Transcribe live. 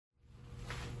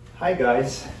Hi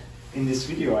guys, in this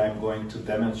video I'm going to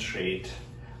demonstrate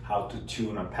how to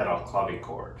tune a pedal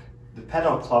clavichord. The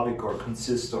pedal clavichord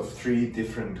consists of 3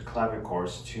 different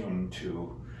clavichords tuned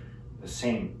to the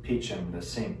same pitch and the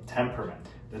same temperament.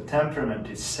 The temperament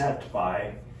is set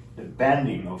by the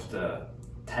bending of the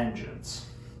tangents,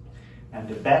 and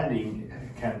the bending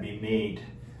can be made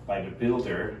by the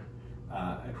builder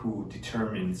who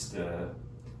determines the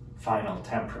final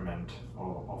temperament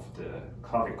of the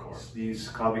clavichord. These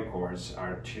clavichords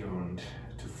are tuned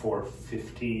to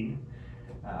 415,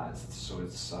 so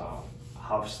it's a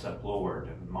half step lower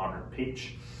than modern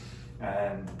pitch,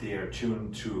 and they are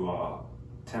tuned to a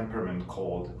temperament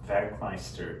called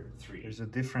Werkmeister 3. There's a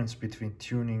difference between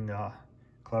tuning a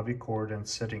clavichord and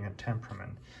setting a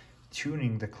temperament.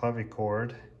 Tuning the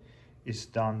clavichord is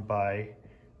done by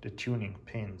the tuning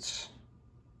pins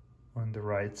on the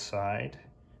right side,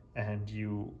 and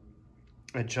you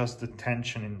adjust the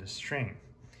tension in the string,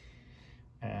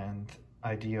 and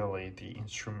ideally the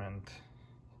instrument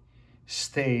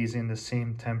stays in the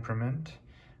same temperament,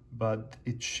 but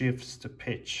it shifts the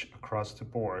pitch across the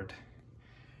board.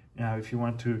 Now if you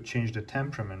want to change the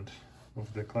temperament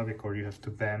of the clavichord, you have to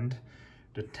bend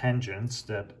the tangents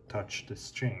that touch the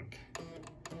string.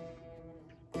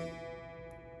 I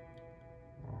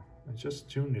just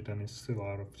tuned it and it's still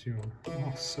out of tune.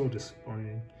 Oh, so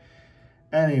disappointing.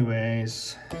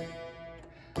 Anyways,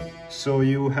 so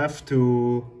you have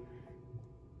to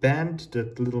bend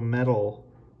that little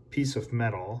piece of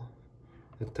metal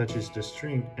that touches the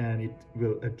string, and it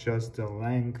will adjust the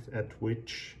length at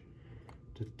which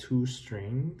the 2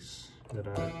 strings that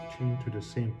are tuned to the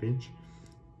same pitch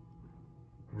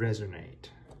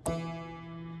resonate.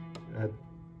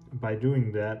 By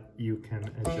doing that, you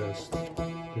can adjust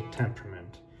the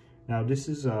temperament. Now this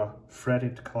is a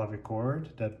fretted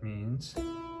clavichord. That means that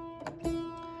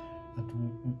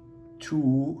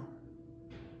 2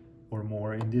 or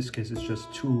more, in this case it's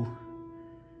just 2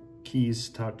 keys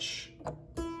touch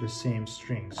the same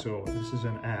string. So this is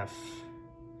an F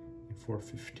in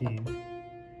 415,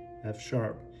 F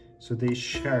sharp. So they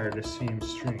share the same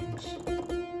strings.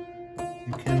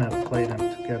 You cannot play them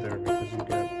together because you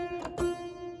get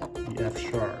the F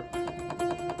sharp.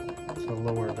 So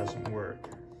lower doesn't work.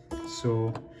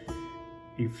 So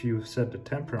if you set the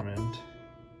temperament,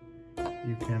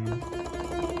 you can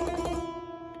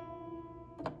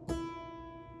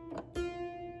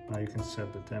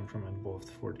set the temperament both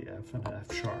for the F and the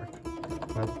F sharp.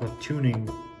 But tuning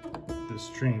the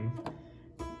string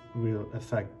will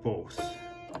affect both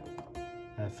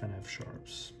F and F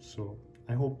sharps. So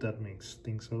I hope that makes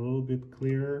things a little bit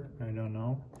clearer. I don't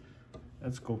know.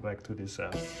 Let's go back to this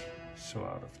F, so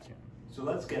out of tune. So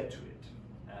let's get to it.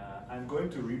 I'm going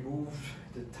to remove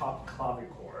the top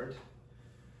clavichord.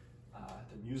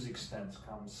 The music stand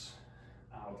comes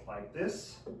out like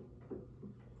this.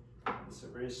 It's a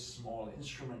very small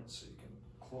instrument, so you can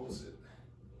close it.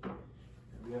 And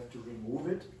we have to remove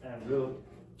it, and we'll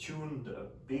tune the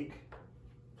big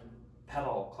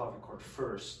pedal clavichord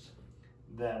first,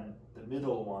 then the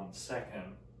middle one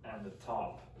second, and the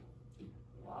top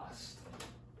last.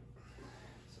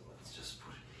 So let's just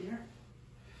put it here.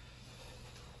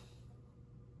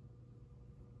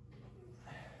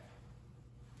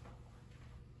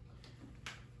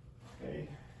 Okay,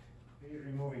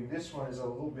 removing this one is a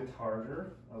little bit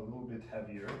harder, a little bit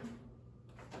heavier.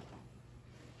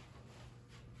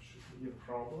 Shouldn't be a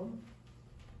problem.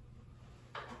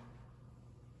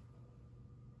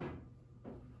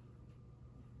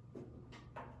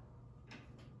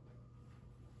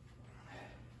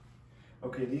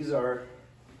 Okay, these are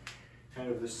kind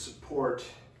of the support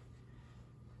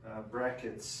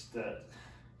brackets that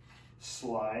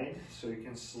slide, so you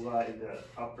can slide the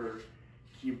upper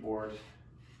keyboard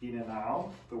in and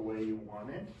out the way you want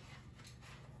it,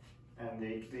 and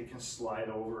they can slide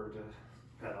over the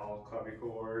pedal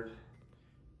clavichord.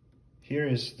 Here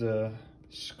is the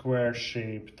square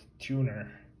shaped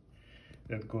tuner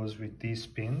that goes with these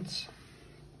pins,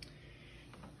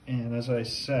 and as I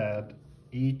said,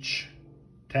 each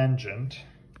tangent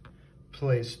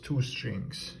plays 2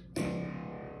 strings.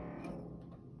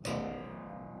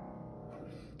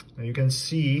 Now you can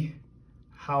see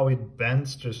how it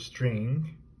bends the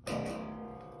string,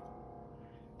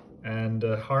 and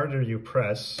the harder you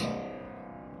press,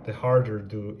 the harder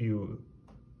you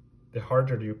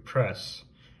press,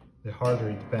 the harder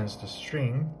it bends the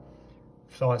string,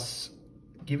 thus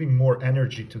giving more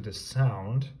energy to the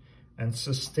sound and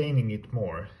sustaining it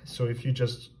more. So if you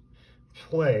just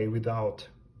play without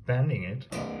bending it,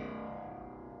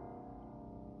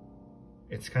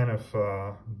 it's kind of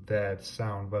a dead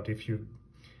sound, but if you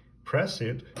press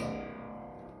it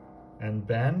and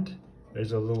bend,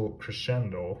 there's a little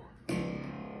crescendo.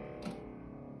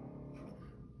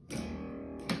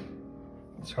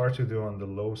 It's hard to do on the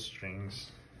low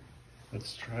strings.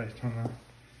 Let's try it on a,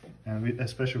 and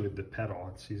especially with the pedal,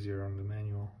 it's easier on the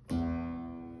manual.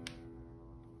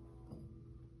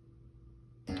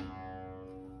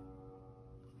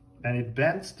 And it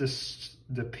bends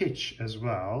the pitch as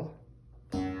well,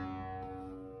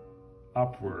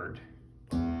 upward,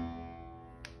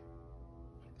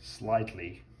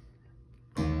 slightly.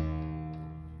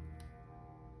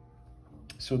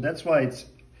 So that's why it's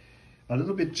a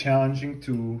little bit challenging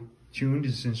to tune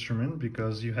this instrument,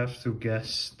 because you have to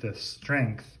guess the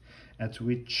strength at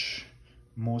which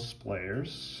most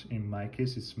players, in my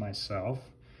case it's myself,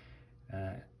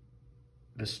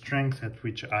 the strength at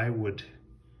which I would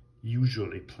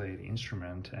usually play the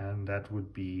instrument, and that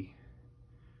would be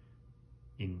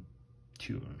in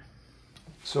tune.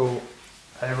 So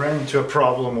I ran into a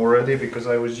problem already because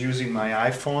I was using my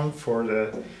iPhone for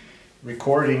the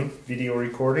recording, video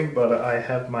recording, but I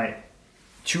have my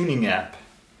tuning app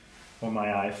on my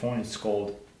iPhone. It's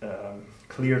called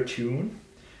Clear Tune,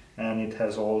 and it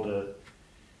has all the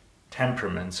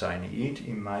temperaments I need.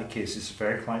 In my case it's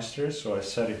Werkmeister, so I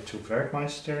set it to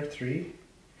Werkmeister 3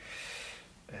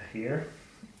 here,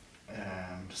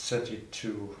 and set it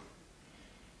to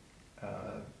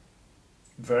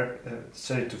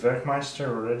Werkmeister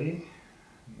already,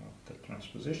 not the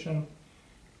transposition,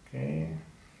 okay,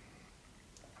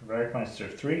 Werkmeister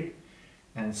 3,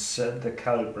 and set the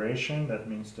calibration, that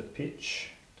means the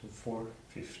pitch, to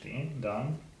 415,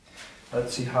 done.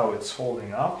 Let's see how it's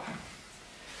holding up.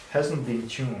 Hasn't been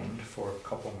tuned for a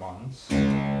couple months.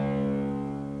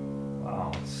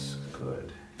 Wow, it's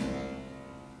good.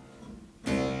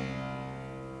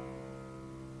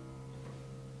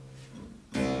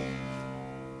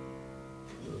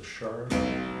 Sharp.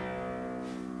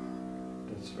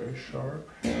 That's very sharp.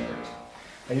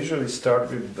 I usually start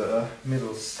with the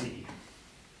middle C,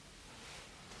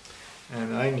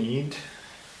 and I need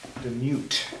the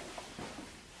mute.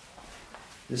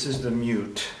 This is the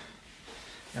mute,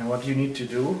 and what you need to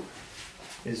do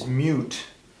is mute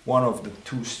one of the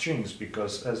two strings,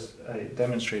 because as I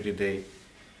demonstrated, the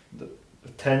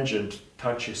tangent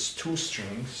touches two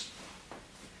strings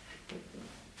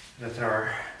that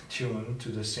are tuned to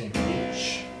the same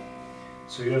pitch,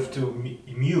 so you have to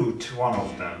mute one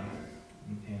of them.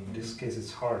 In this case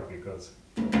it's hard because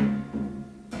the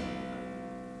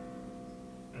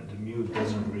mute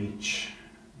doesn't reach,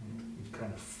 it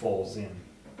kind of falls in.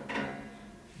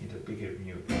 Need a bigger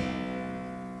mute,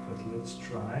 but let's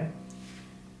try.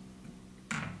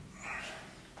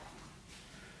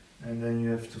 And then you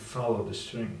have to follow the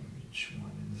string. Which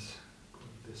one is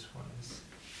good? This one is.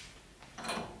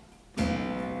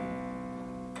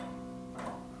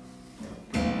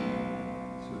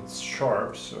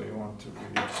 Sharp, so you want to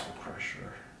reduce the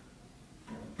pressure.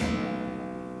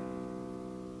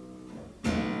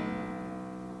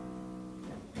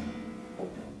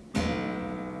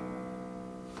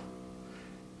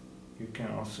 You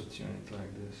can also tune it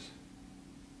like this,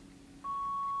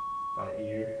 by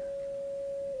ear.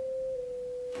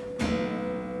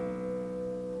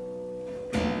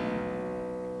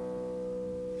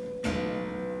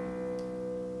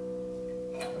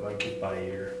 I like it by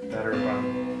ear better.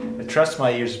 I trust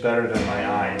my ears better than my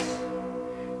eyes.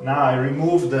 Now I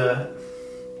remove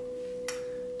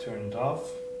turn it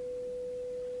off.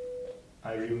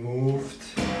 I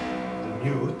removed the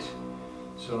mute,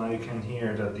 so now you can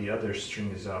hear that the other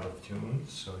string is out of tune,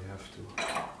 so you have to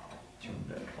tune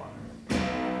that one.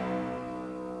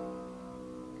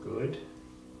 Good.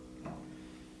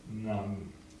 Now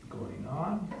I'm going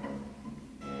on.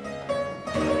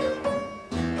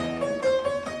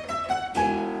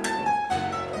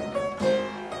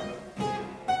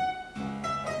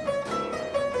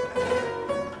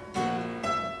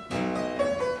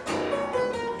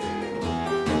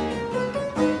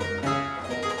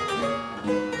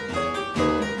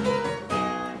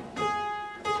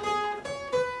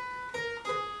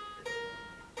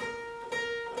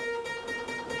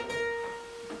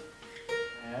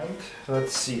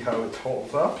 Let's see how it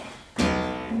holds up.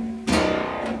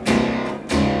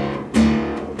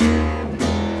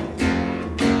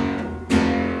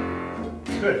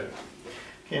 Good.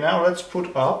 Okay, now let's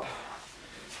put up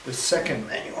the second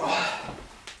manual.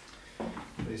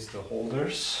 Place the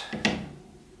holders.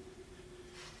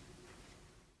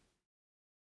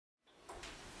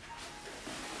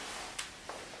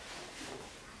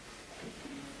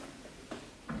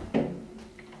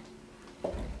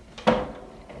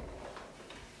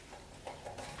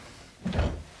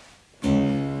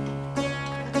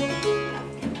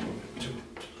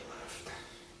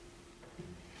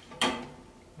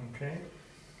 Okay.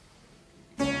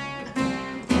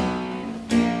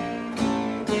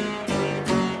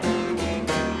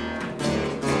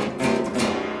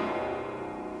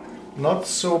 Not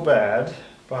so bad,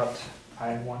 but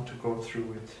I want to go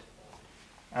through it.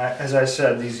 As I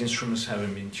said, these instruments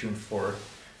haven't been tuned for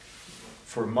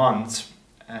months,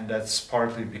 and that's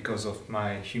partly because of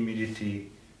my humidity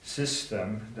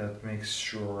system that makes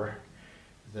sure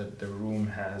that the room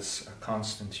has a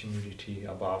constant humidity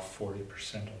above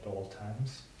 40% at all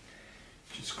times,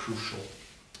 which is crucial.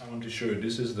 I want to show you,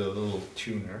 this is the little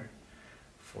tuner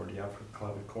for the upper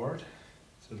clavichord.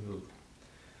 It's a little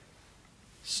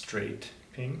straight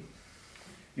ping.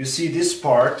 You see, this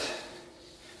part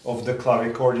of the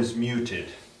clavichord is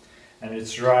muted, and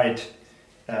it's right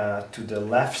to the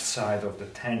left side of the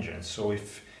tangent. So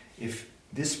if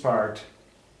this part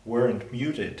weren't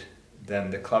muted,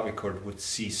 then the clavichord would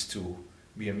cease to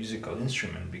be a musical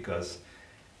instrument, because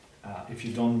if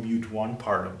you don't mute one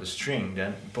part of the string,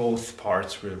 then both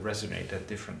parts will resonate at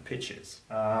different pitches.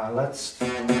 Let's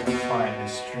find a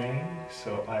string.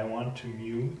 So I want to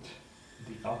mute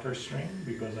the upper string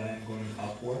because I am going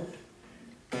upward.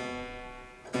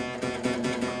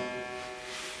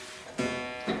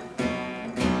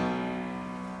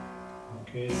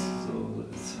 Okay, so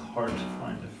it's hard to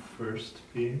find the first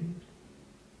pin.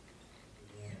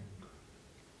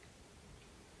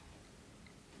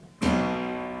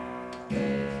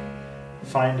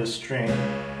 Find a string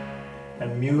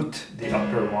and mute the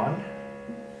upper one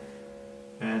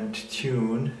and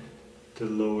tune the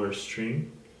lower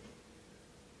string.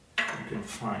 You can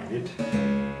find it,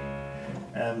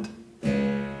 and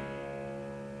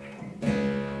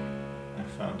I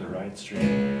found the right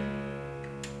string.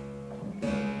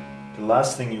 The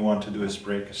last thing you want to do is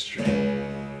break a string.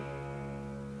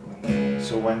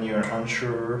 So when you're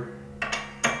unsure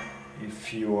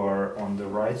if you are on the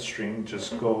right string,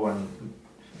 just go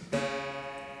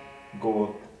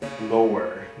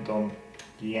lower. Don't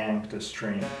yank the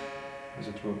string, because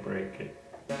it will break it.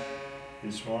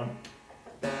 This one.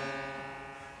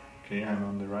 Okay, I'm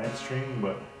on the right string,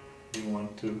 but you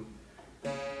want to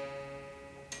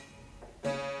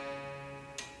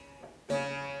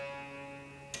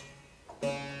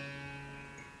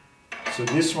so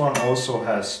this one also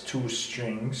has 2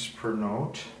 strings per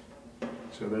note,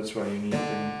 so that's why you need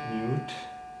the mute.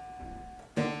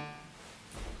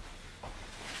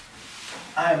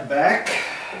 I'm back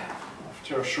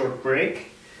after a short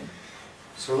break,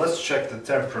 so let's check the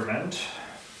temperament.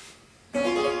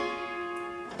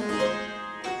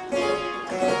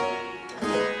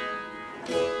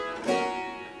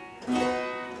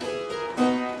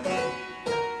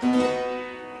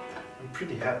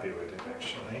 Pretty happy with it,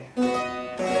 actually.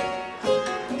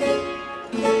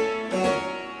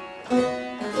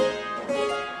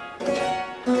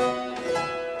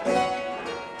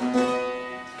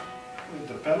 With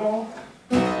the pedal.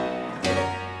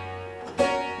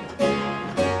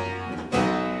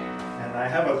 And I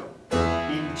have a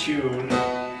in tune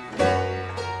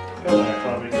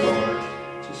clavichord,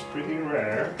 which is pretty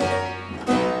rare.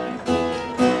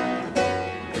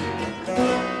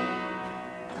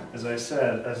 As I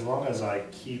said, as long as I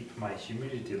keep my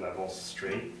humidity levels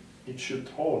straight, it should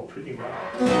hold pretty well.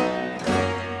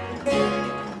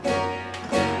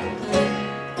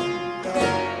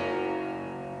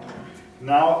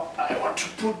 Now I want to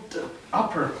put the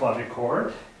upper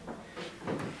clavichord .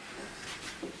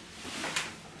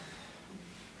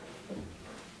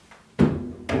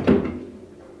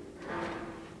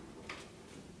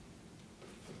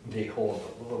 They hold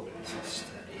a little bit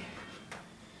steady.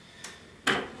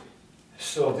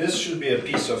 So this should be a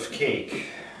piece of cake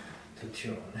to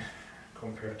tune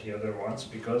compared to the other ones,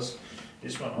 because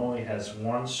this one only has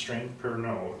 1 string per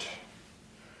note,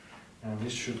 and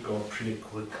this should go pretty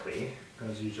quickly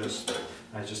because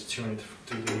I just tune it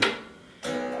to the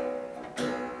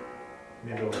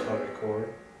middle clavichord.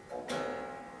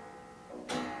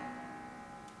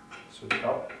 So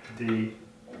the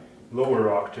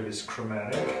lower octave is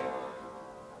chromatic,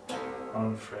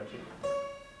 unfretted.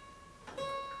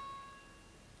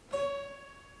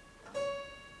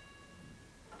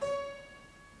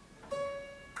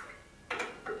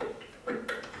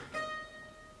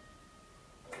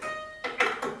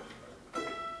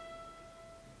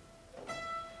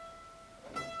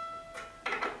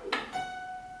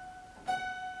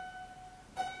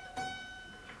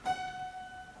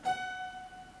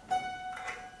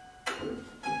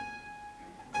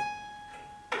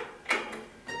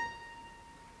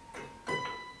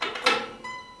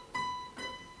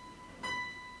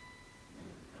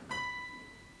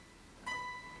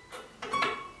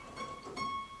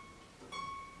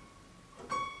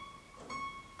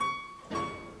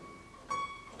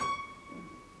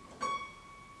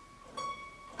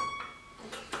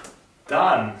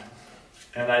 Done!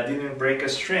 And I didn't break a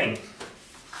string.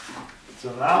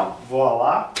 So now,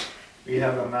 voila, we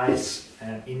have a nice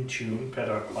and in tune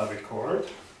pedal clavichord.